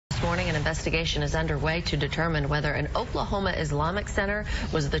morning, an investigation is underway to determine whether an Oklahoma Islamic center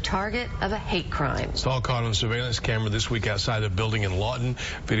was the target of a hate crime. It's all caught on surveillance camera this week outside a building in Lawton.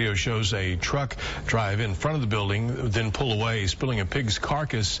 Video shows a truck drive in front of the building, then pull away, spilling a pig's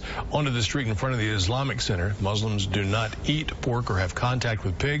carcass onto the street in front of the Islamic center. Muslims do not eat pork or have contact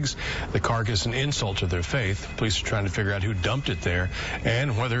with pigs. The carcass an insult to their faith. Police are trying to figure out who dumped it there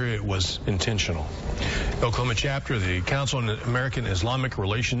and whether it was intentional. The Oklahoma chapter of the Council on American Islamic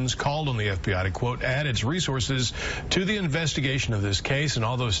Relations called on the FBI to, quote, add its resources to the investigation of this case, and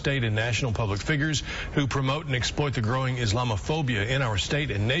all those state and national public figures who promote and exploit the growing Islamophobia in our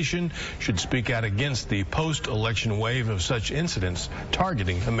state and nation should speak out against the post-election wave of such incidents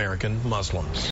targeting American Muslims.